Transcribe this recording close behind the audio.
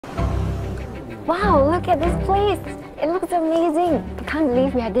Wow, look at this place! It looks amazing! I can't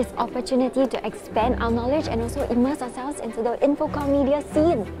believe we had this opportunity to expand our knowledge and also immerse ourselves into the infocomm media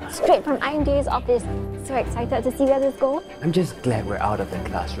scene. Straight from IMDA's office. So excited to see where this goes. I'm just glad we're out of the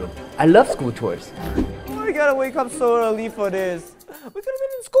classroom. I love school tours. Oh, I gotta wake up so early for this. We could have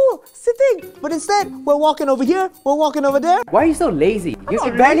been in school, sitting. But instead, we're walking over here, we're walking over there. Why are you so lazy? You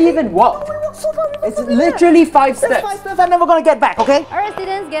not barely lazy. even walked. We walked so far, we It's walked over literally there. 5 steps. That's 5 steps I'm never gonna get back, okay? Alright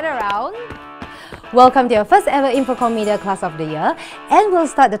students, get around. Welcome to your first ever Infocomm Media Class of the Year, and we'll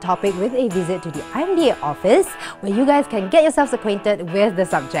start the topic with a visit to the IMDA office where you guys can get yourselves acquainted with the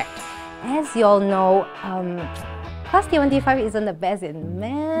subject. As you all know, Class T1T5 isn't the best in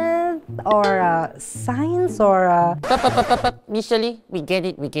math or science or... Miss Shirley, we get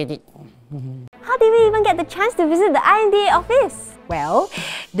it. How did we even get the chance to visit the IMDA office? Well,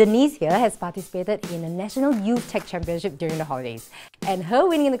 Denise here has participated in a National Youth Tech Championship during the holidays, and her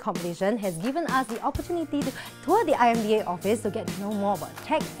winning in the competition has given us the opportunity to tour the IMDA office to get to know more about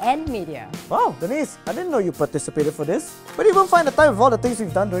tech and media. Wow, Denise, I didn't know you participated for this. But you won't find the time with all the things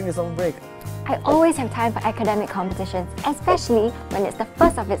we've done during the summer break. I always have time for academic competitions, especially when it's the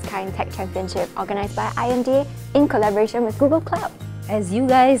first of its kind tech championship organised by IMDA in collaboration with Google Cloud. As you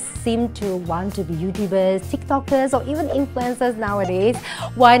guys seem to want to be YouTubers, TikTokers or even influencers nowadays,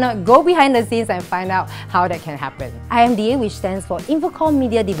 why not go behind the scenes and find out how that can happen? IMDA, which stands for Infocomm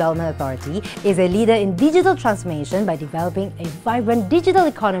Media Development Authority, is a leader in digital transformation by developing a vibrant digital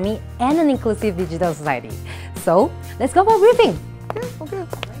economy and an inclusive digital society. So, let's go for a briefing! Okay.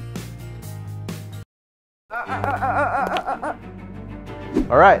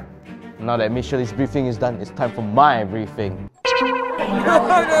 Alright, now that Miss Shirley's briefing is done, it's time for my briefing.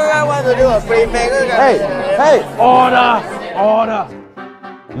 I want to do a briefing. Hey! Order!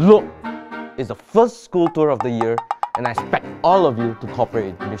 Look, it's the first school tour of the year and I expect all of you to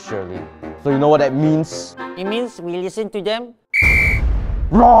cooperate with Miss Shirley. So you know what that means? It means we listen to them.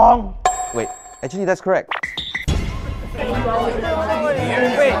 Wrong! Wait, actually that's correct. Order!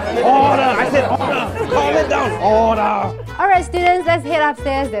 I said order! Calm it down! Order! Alright students, let's head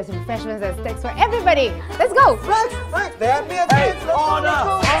upstairs. There's refreshments and snacks for everybody. Let's go! Right, there be a change.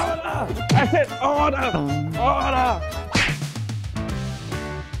 Order! I said order! Order!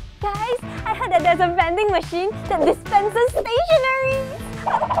 Guys, I heard that there's a vending machine that dispenses stationery.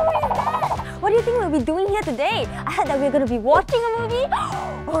 How cool is that? What do you think we'll be doing here today? I heard that we're going to be watching a movie,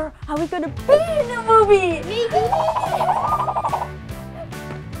 or are we going to be in a movie? Maybe.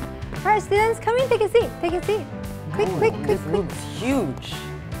 Alright students, come in, take a seat, take a seat. Quick. It's huge.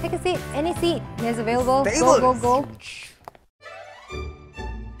 Take a seat, any seat is available. Table. Go.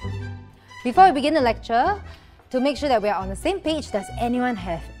 Before we begin the lecture, to make sure that we are on the same page, does anyone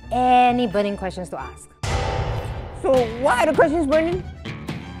have any burning questions to ask? So, why are the questions burning?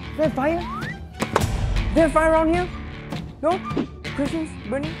 Is there fire? Is there fire around here? No? Questions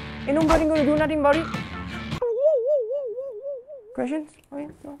burning? Ain't nobody gonna do nothing about it? Questions? Oh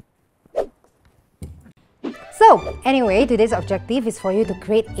yeah, no. So, anyway, today's objective is for you to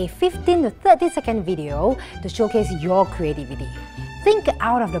create a 15 to 30 second video to showcase your creativity. Think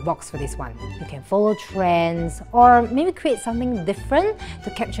out of the box for this one. You can follow trends or maybe create something different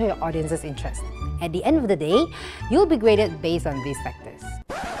to capture your audience's interest. At the end of the day, you'll be graded based on these factors.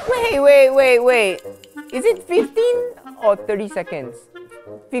 Wait. Is it 15 or 30 seconds?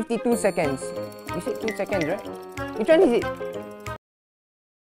 52 seconds. You said 2 seconds, right? Which one is it?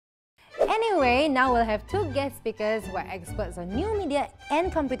 Anyway, now we'll have two guest speakers who are experts on new media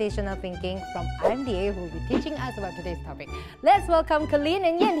and computational thinking from IMDA who will be teaching us about today's topic. Let's welcome Colleen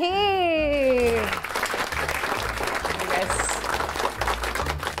and JianHao.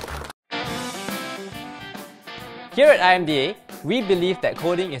 Here at IMDA, we believe that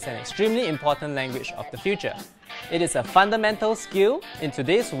coding is an extremely important language of the future. It is a fundamental skill in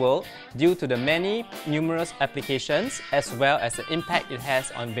today's world due to the many numerous applications as well as the impact it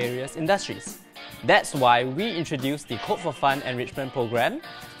has on various industries. That's why we introduced the Code for Fun enrichment program,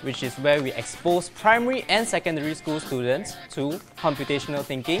 which is where we expose primary and secondary school students to computational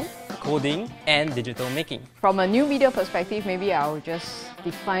thinking, coding, and digital making. From a new media perspective, maybe I'll just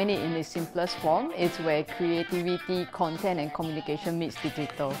define it in the simplest form. It's where creativity, content, and communication meets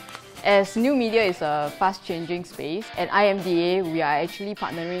digital. As new media is a fast-changing space, at IMDA we are actually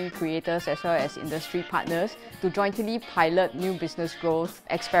partnering creators as well as industry partners to jointly pilot new business growth,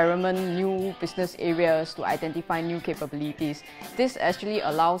 experiment new business areas to identify new capabilities. This actually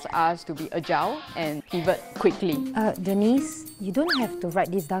allows us to be agile and pivot quickly. Denise, you don't have to write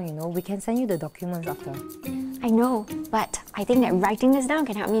this down, you know. We can send you the documents after. I know, but I think that writing this down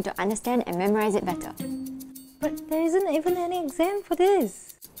can help me to understand and memorize it better. But there isn't even any exam for this.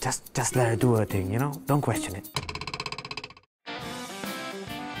 Just let her do her thing, you know? Don't question it.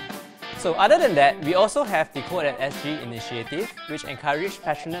 So other than that, we also have the Code at SG initiative, which encourage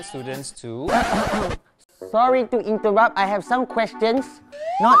passionate students to... Sorry to interrupt, I have some questions.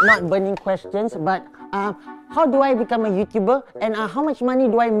 Not burning questions, but how do I become a YouTuber? And how much money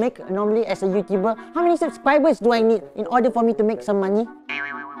do I make normally as a YouTuber? How many subscribers do I need in order for me to make some money?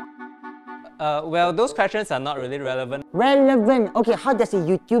 Well, those questions are not really relevant. Relevant? Okay, how does a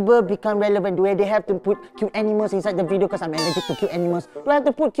YouTuber become relevant? Do they have to put cute animals inside the video because I'm allergic to cute animals? Do I have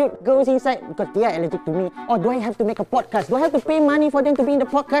to put cute girls inside because they are allergic to me? Or do I have to make a podcast? Do I have to pay money for them to be in the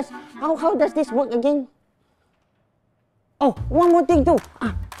podcast? How does this work again? Oh, one more thing too.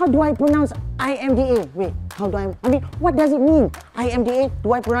 How do I pronounce IMDA? Wait, what does it mean? IMDA?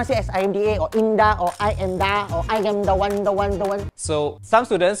 Do I pronounce it as IMDA or IMDA or IMDA or I am the one? So some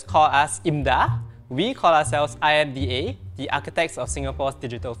students call us IMDA. We call ourselves IMDA, the architects of Singapore's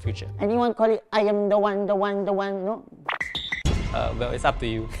digital future. Anyone call it I am the one, no? Well, it's up to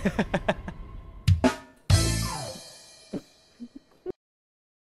you.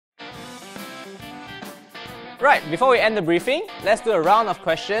 Right, before we end the briefing, let's do a round of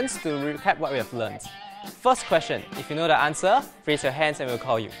questions to recap what we have learned. First question, if you know the answer, raise your hands and we'll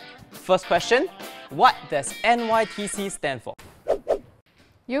call you. First question, what does NYTC stand for?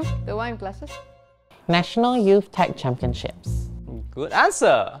 You, the one in glasses? National Youth Tech Championships. Good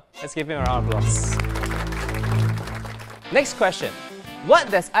answer! Let's give him a round of applause. Next question, what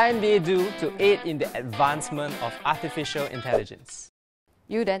does IMDA do to aid in the advancement of artificial intelligence?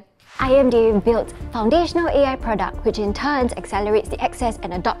 You then. IMDA built foundational AI product, which in turn accelerates the access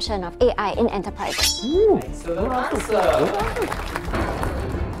and adoption of AI in enterprises. Excellent answer!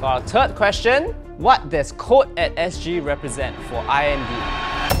 For our third question, what does Code at SG represent for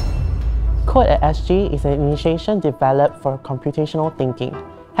IMDA? Code at SG is an initiation developed for computational thinking,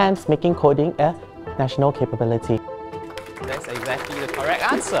 hence making coding a national capability. That's exactly the correct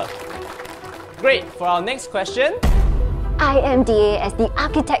answer. Great! For our next question, IMDA, as the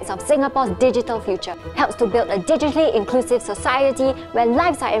architects of Singapore's digital future, helps to build a digitally inclusive society where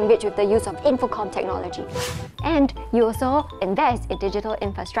lives are enriched with the use of infocomm technology. And you also invest in digital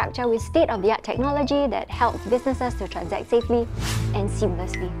infrastructure with state-of-the-art technology that helps businesses to transact safely and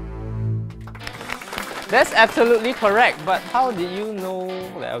seamlessly. that's absolutely correct, but how did you know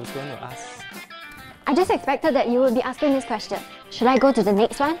that I was going to ask? I just expected that you would be asking this question. Should I go to the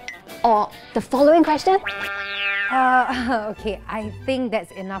next one? Or the following question? Okay, I think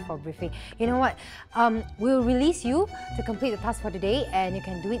that's enough for briefing. You know what? We'll release you to complete the task for today, and you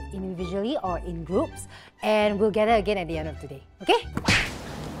can do it individually or in groups, and we'll gather again at the end of today. Okay?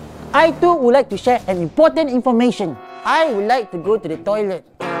 I too would like to share an important information. I would like to go to the toilet.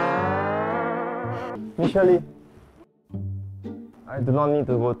 Miss Shirley, I do not need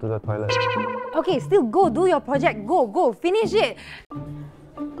to go to the toilet. Okay, still go do your project. Go, finish it.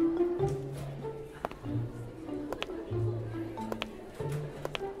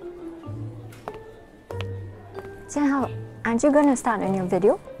 JianHao, aren't you going to start on your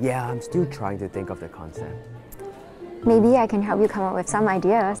video? Yeah, I'm still trying to think of the concept. Maybe I can help you come up with some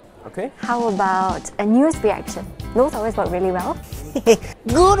ideas. Okay. How about a news reaction? Those always work really well.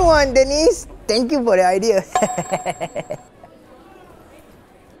 Good one, Denise. Thank you for the idea.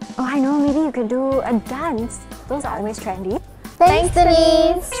 Oh, I know, maybe you could do a dance. Those are always trendy. Thanks,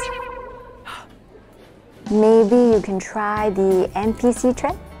 Denise. Maybe you can try the NPC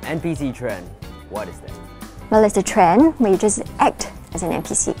trend. NPC trend. What is that? Well, it's a trend where you just act as an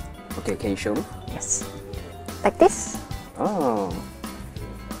NPC. Okay, can you show me? Yes. Like this. Oh.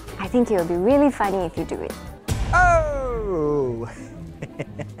 I think it will be really funny if you do it. Oh!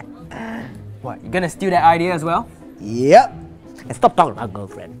 What, you gonna steal that idea as well? Yep. And stop talking about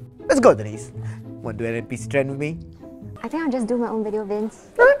girlfriend. Let's go, Denise. Want to do an NPC trend with me? I think I'll just do my own video, Vince.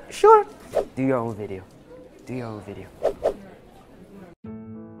 Sure. Do your own video. Do your own video.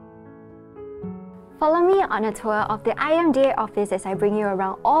 Follow me on a tour of the IMDA office as I bring you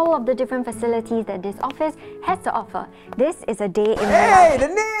around all of the different facilities that this office has to offer. This is a day in the life. Hey,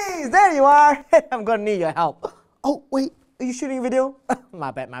 Denise! There you are! I'm gonna need your help. Oh, wait. Are you shooting a video?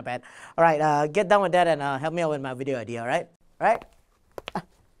 My bad. Alright, get done with that and help me out with my video idea, alright? Alright?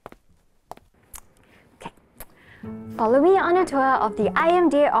 Follow me on a tour of the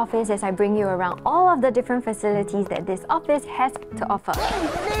IMDA office as I bring you around all of the different facilities that this office has to offer.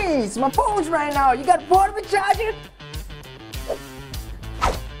 Hey, Denise! My phone's right now. You got portable charger?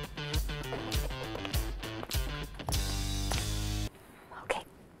 Okay.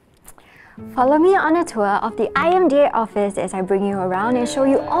 Follow me on a tour of the IMDA office as I bring you around and show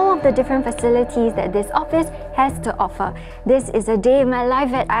you all of the different facilities that this office has to offer. This is a day in my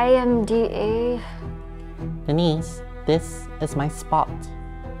life at IMDA. Denise, this is my spot.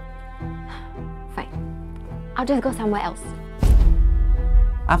 Fine. I'll just go somewhere else.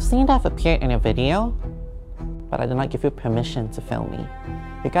 I've seen that I've appeared in a video, but I did not give you permission to film me.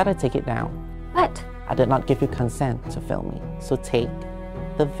 You gotta take it down. What? I did not give you consent to film me, so take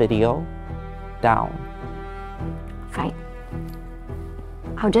the video down. Fine.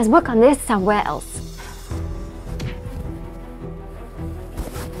 I'll just work on this somewhere else.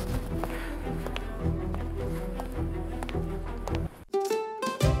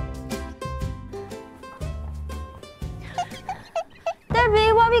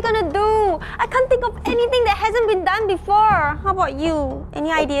 Debbie, what are we gonna do? I can't think of anything that hasn't been done before. How about you?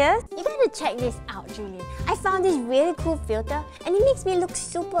 Any ideas? You gotta check this out, Julian. I found this really cool filter and it makes me look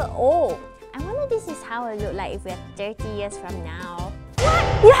super old. I wonder this is how I look like if we're 30 years from now.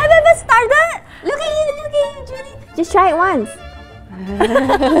 What? You haven't even started? Look at you, Julian. Just try it once. We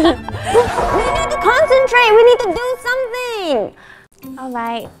need to concentrate. We need to do something.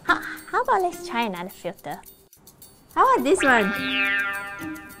 Alright, how about let's try another filter? How about this one?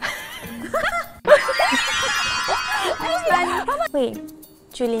 Wait,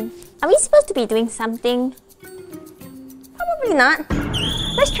 Julian, are we supposed to be doing something? Probably not.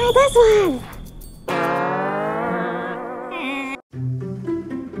 Let's try this one.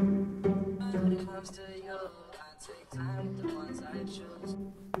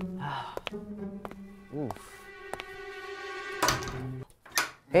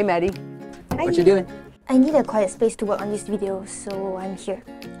 Hey, Maddie. What you doing? I need a quiet space to work on this video, so I'm here.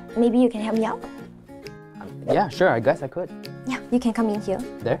 Maybe you can help me out? Yeah, sure. I guess I could. Yeah, you can come in here.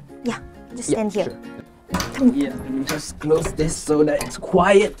 There? Yeah, just stand here. Sure. Yeah, let me just close this so that it's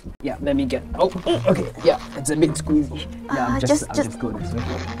quiet. Yeah, let me get. Oh, okay. Yeah, it's a bit squeezy. Yeah, I'll just go this way.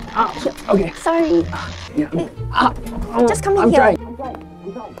 Okay. Sorry. Yeah. Just come in I'm here. trying.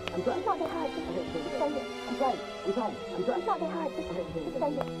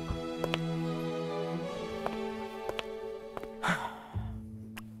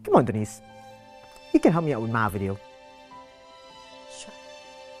 Come on, Denise. You can help me out with my video. Sure.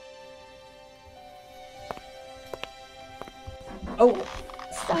 Oh.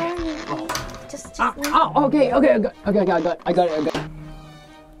 Sorry. Just Okay. I got it.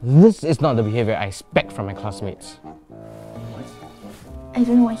 This is not the behavior I expect from my classmates. I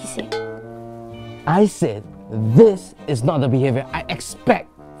don't know what he said. I said, this is not the behavior I expect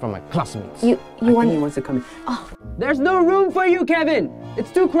from my classmates. You want? He wants to come in. Oh. There's no room for you, Kevin.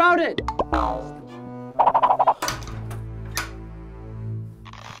 It's too crowded.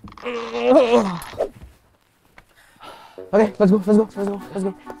 Okay, let's go.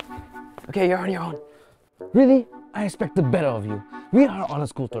 Okay, you're on your own. Really? I expected better of you. We are on a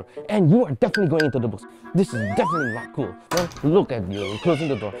school tour, and you are definitely going into the books. This is definitely not cool. Well, look at you, closing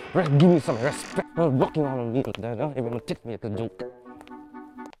the door. Give me some respect. Walking on me like that. Everyone takes me as a joke.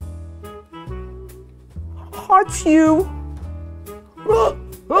 Hurts you.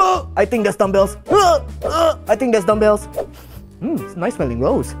 I think that's dumbbells. I think that's dumbbells. It's nice smelling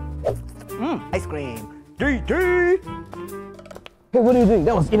rose. Ice cream. DT. Hey, what are you doing?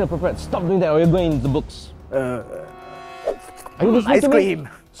 That was inappropriate. Stop doing that or you're going into the books. Are you listening ice to me? cream.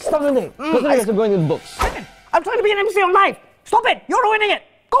 Stop doing that. Because you're going into the books. I'm trying to be an MC on live. Stop it. You're ruining it.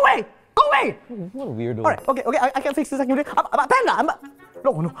 Go away. Go away. What a weirdo. Alright, okay, I can fix this. I can do it. Panda,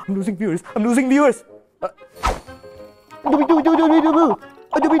 No, I'm losing viewers. I need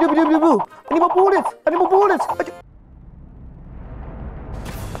more bullets.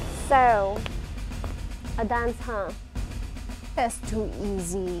 So, a dance, huh? That's too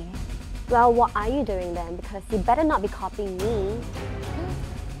easy. Well, what are you doing then? Because you better not be copying me.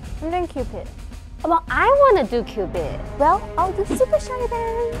 I'm doing Cupid. Well, I want to do Cupid. Well, I'll do Super Shy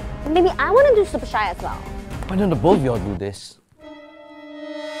then. Maybe I want to do Super Shy as well. Why don't the both of y'all do this?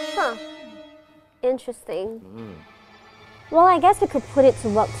 Huh. Interesting. Well, I guess we could put it to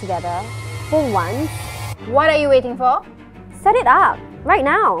work together. For once. What are you waiting for? Set it up. Right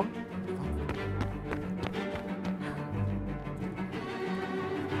now.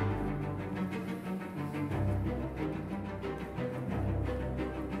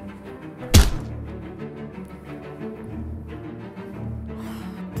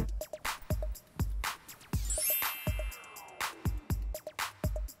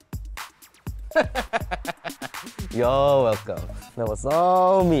 You're welcome. That was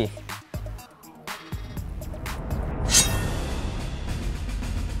all me.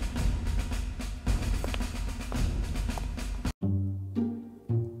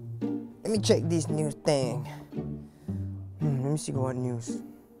 Let me check this news thing. Let me see what news.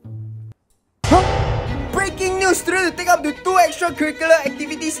 Huh? Breaking Breaking news! Students to take up to 2 extracurricular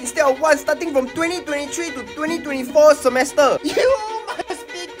activities instead of 1 starting from 2023 to 2024 semester. You must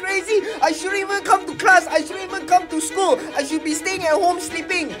be crazy! I shouldn't even come to class. I shouldn't even come to school. I should be staying at home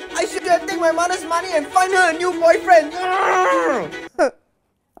sleeping. I should have taken my mother's money and find her a new boyfriend.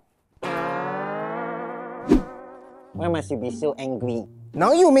 Why must you be so angry?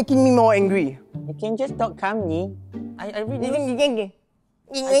 Now you're making me more angry. You can just talk calmly. I really...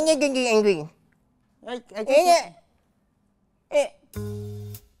 angry.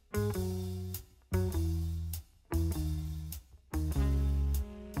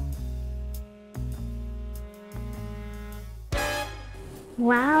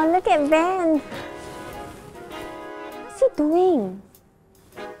 Wow, look at Ben. What's he doing?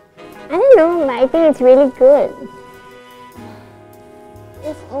 I don't know, but I think it's really good.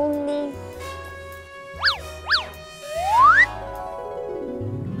 If only...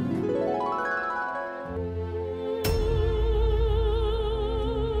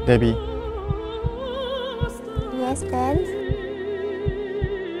 Debbie, Yes, Ben?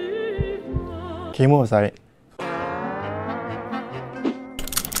 can you move aside?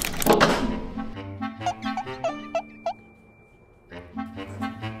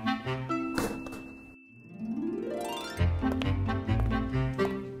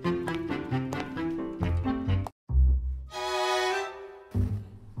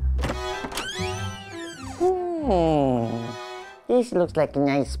 This looks like a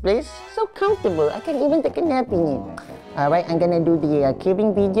nice place. So comfortable. I can even take a nap in it. Alright, I'm gonna do the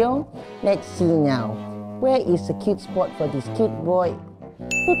caving video. Let's see now. Where is the cute spot for this cute boy?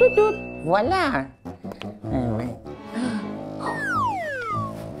 Toot, toot, toot. Voila! Alright.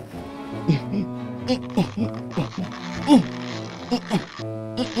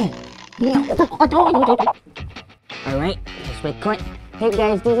 Alright, let's record. Hey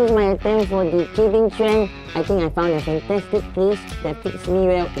guys, this is my attempt for the caving trend. I think I found a fantastic place that fits me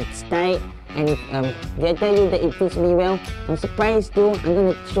well. It's tight, and did I tell you that it fits me well? I'm surprised too. I'm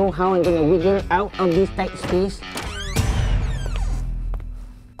gonna show how I'm gonna wiggle out of this tight space.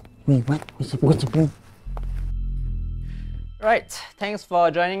 Wait, what? What's the point? Right, thanks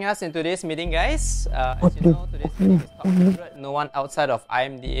for joining us in today's meeting, guys. As you know, today's meeting is top secret. No one outside of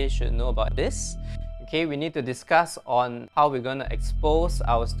IMDA should know about this. Okay, we need to discuss on how we're going to expose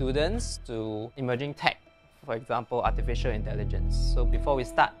our students to emerging tech, for example, artificial intelligence. So before we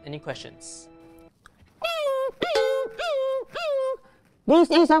start, any questions? This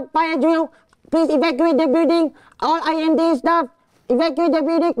is a fire drill. Please evacuate the building. All IMDA staff, evacuate the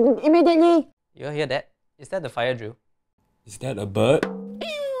building immediately. You hear that? Is that the fire drill? Is that a bird?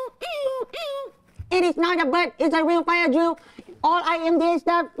 It is not a bird, it's a real fire drill. All IMDA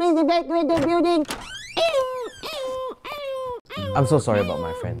staff, please evacuate the building. I'm so sorry about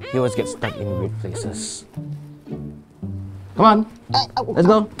my friend. He always gets stuck in weird places. Come on, let's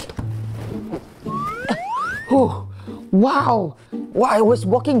go. Oh, wow! Wow! I was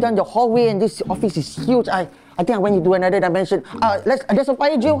walking down the hallway and this office is huge. I think I went into another dimension. There's a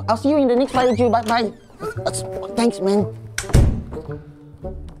fire drill. I'll see you in the next fire drill. Bye bye. Thanks, man.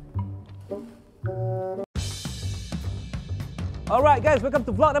 Alright guys, welcome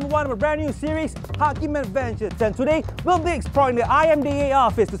to vlog number 1 of a brand new series, Hakim Adventures. And today, we'll be exploring the IMDA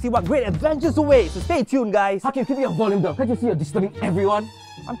office to see what great adventures await. So stay tuned guys. Hakim, keep your volume down. Can't you see you're disturbing everyone?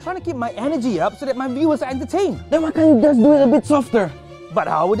 I'm trying to keep my energy up so that my viewers are entertained. Then why can't you just do it a bit softer? But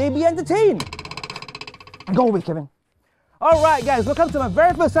how would they be entertained? Go away, Kevin. Alright guys, welcome to my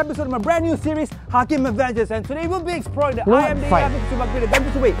very first episode of my brand new series, Hakim Adventures. And today we'll be exploring the IMDA office to see what great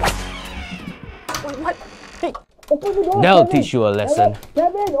adventures await. Wait, what? Hey! Open the door, They'll Kevin. teach you a lesson.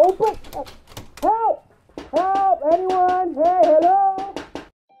 Kevin, open! Help! Help! Anyone? Hey, hello!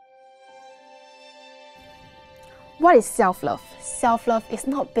 What is self-love? Self-love is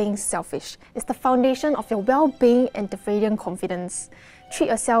not being selfish. It's the foundation of your well-being and the radiant confidence. Treat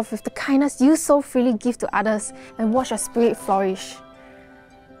yourself with the kindness you so freely give to others and watch your spirit flourish.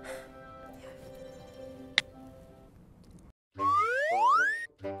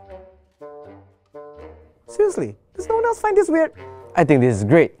 Seriously, does no one else find this weird? I think this is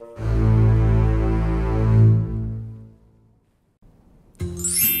great.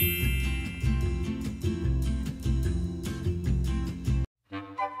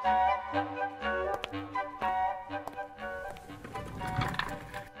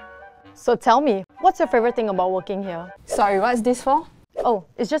 So tell me, what's your favorite thing about working here? Sorry, what's this for? Oh,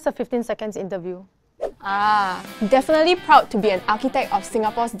 it's just a 15 seconds interview. Ah, definitely proud to be an architect of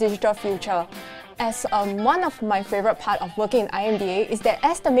Singapore's digital future. As one of my favorite part of working in IMDA is that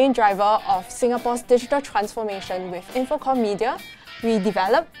as the main driver of Singapore's digital transformation with infocomm media, We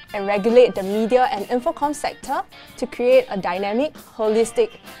develop and regulate the media and infocomm sector to create a dynamic,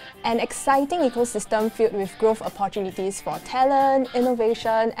 holistic, and exciting ecosystem filled with growth opportunities for talent,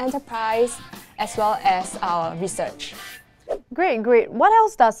 innovation, enterprise, as well as our research. Great, great. What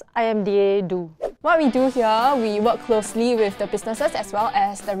else does IMDA do? What we do here, we work closely with the businesses as well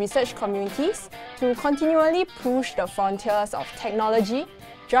as the research communities to continually push the frontiers of technology,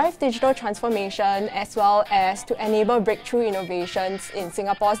 drive digital transformation, as well as to enable breakthrough innovations in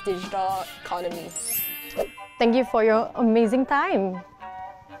Singapore's digital economy. Thank you for your amazing time.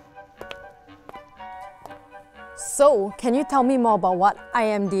 So, can you tell me more about what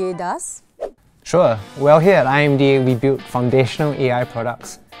IMDA does? Sure. Well, here at IMDA, we build foundational AI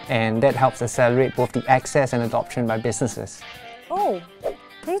products, and that helps accelerate both the access and adoption by businesses. Oh,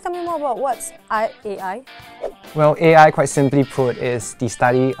 can you tell me more about what's AI? Well, AI, quite simply put, is the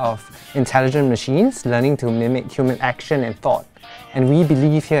study of intelligent machines learning to mimic human action and thought. And we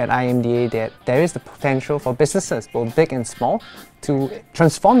believe here at IMDA that there is the potential for businesses, both big and small, to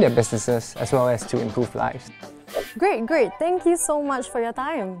transform their businesses as well as to improve lives. Great, great. Thank you so much for your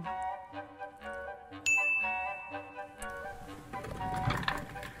time.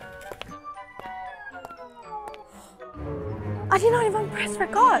 I did not even press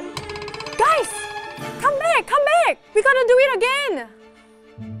record. Guys, come back, come back. We gotta do it again.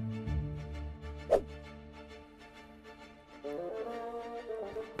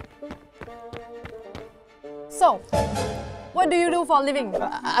 So, what do you do for a living?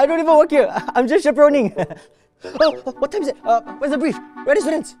 I don't even work here. I'm just chaperoning. Oh, what time is it? Where's the brief? Ready,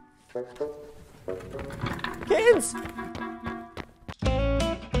 students? Kids!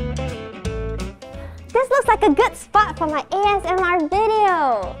 This looks like a good spot for my ASMR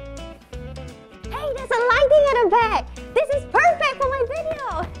video. Hey, there's a lighting at the back. This is perfect for my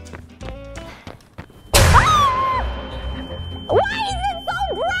video. Ah! Why is it so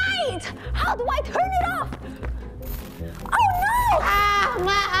bright? How do I turn it off? Oh no! Ah,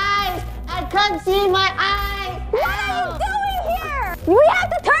 my eyes! I can't see my eyes! What are you doing here? We have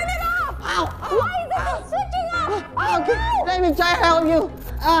to turn it off! Ow, ow, why is it not switching off? Oh, okay, no! let me try to help you.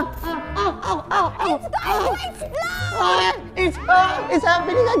 It's going to explode! It's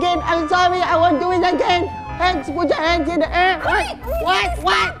happening again. I'm sorry, I won't do it again. Hands, put your hands in the air. Quick, What? It's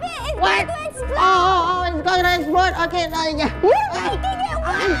going to explode! Oh, it's going to explode. Okay, now yeah. You're making it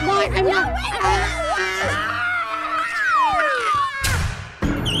worse! I'm not.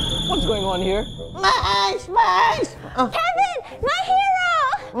 What's going on here? My eyes, my eyes. Kevin, my hero!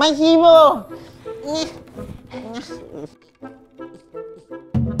 My hero.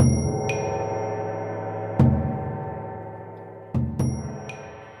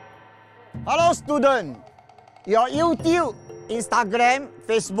 Hello student, your YouTube, Instagram,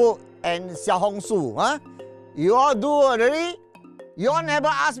 Facebook and Xiaohongshu, huh? You all do already? You all never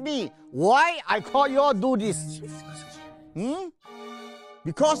ask me why I call you all do this.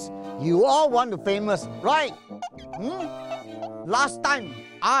 Because you all want to famous, right? Last time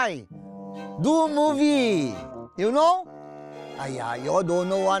I do movie, you know? Aiya, you all don't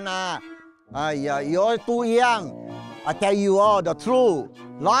know one Aiya, you all too young. I tell you all the truth.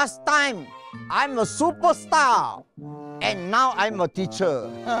 Last time, I'm a superstar. And now I'm a teacher.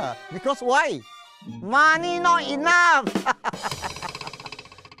 Because why? Money not enough.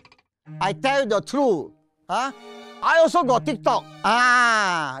 I tell you the truth. I also got TikTok.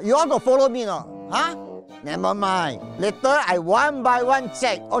 You all got follow me no? Never mind. Later, I one by one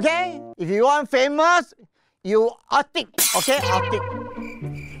check, okay? If you want famous, you tick, okay? I'll tick.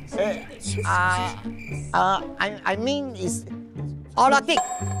 I mean, it's automatic.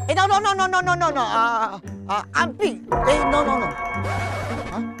 No. I'm big. No.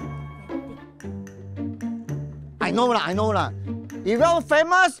 I know lah. If you're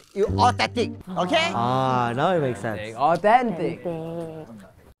famous, you authentic, okay? Now it makes sense. Authentic.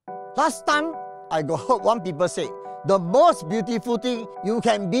 Last time, I got heard one people say, the most beautiful thing you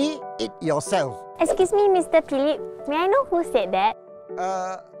can be it yourself. Excuse me, Mr. Philip. May I know who said that?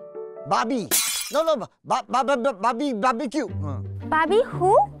 Barbie. No, Barbie barbecue. Barbie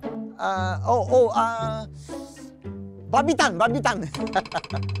who? Barbie Tan.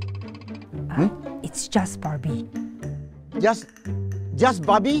 It's just Barbie. Just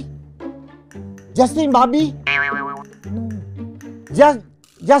Barbie? Justin Barbie? No.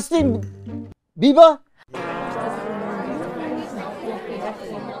 Justin Bieber?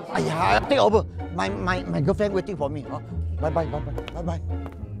 I'll take over. My girlfriend waiting for me. Bye.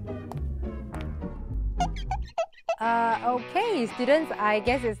 Okay, students, I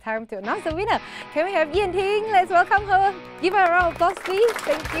guess it's time to announce the winner. Can we have Yan Ting? Let's welcome her. Give her a round of applause, please.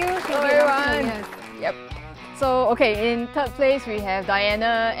 Thank you. Hello, everyone. Yep. So, okay, in third place we have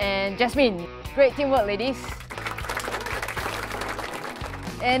Diana and Jasmine. Great teamwork, ladies.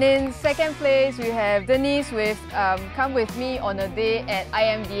 And in second place we have Denise with Come With Me on a Day at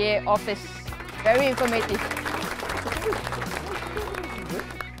IMDA office. Very informative.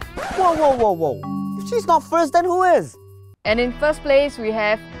 Whoa, whoa, whoa, whoa. If she's not first, then who is? And in first place we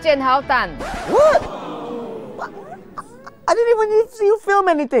have JianHao Tan. What? I didn't even see you film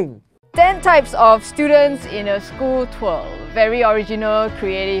anything. 10 types of students in a school tour. Very original,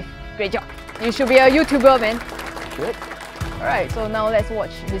 creative. Great job. You should be a YouTuber, man. Good. Alright, so now let's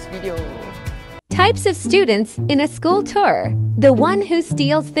watch this video. Types of students in a school tour. The one who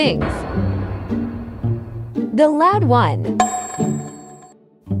steals things. The loud one.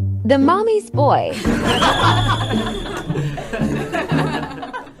 The mommy's boy.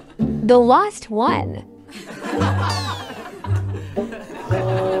 The lost one.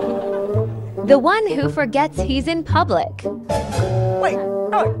 The one who forgets he's in public. Wait,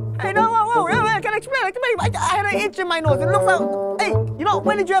 no, hey, no, whoa, I can explain. I had an itch in my nose. It looks like, hey, you know,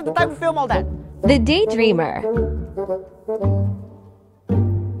 when did you have the time to film all that? The daydreamer.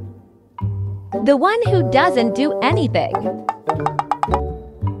 The one who doesn't do anything.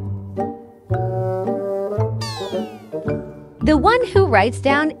 The one who writes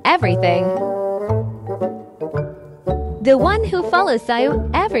down everything. The one who follows Sayu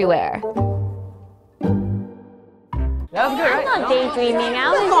everywhere. That was good, right? I'm not daydreaming.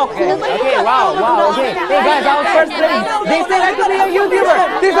 I was Okay, wow, okay. Hey guys, I was first place. They said I could be a YouTuber.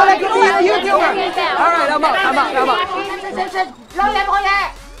 They said I could be a YouTuber. Alright, I'm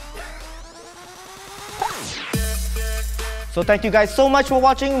out. So thank you guys so much for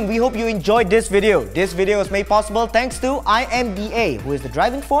watching. We hope you enjoyed this video. This video was made possible thanks to IMDA, who is the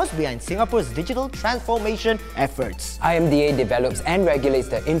driving force behind Singapore's digital transformation efforts. IMDA develops and regulates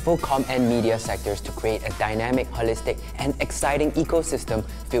the infocomm and media sectors to create a dynamic, holistic and exciting ecosystem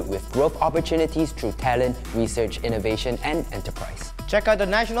filled with growth opportunities through talent, research, innovation and enterprise. Check out the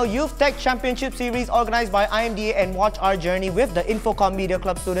National Youth Tech Championship Series organized by IMDA and watch our journey with the Infocomm Media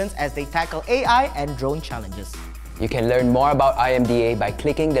Club students as they tackle AI and drone challenges. You can learn more about IMDA by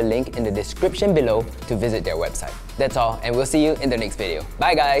clicking the link in the description below to visit their website. That's all, and we'll see you in the next video.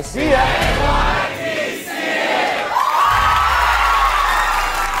 Bye guys! See ya!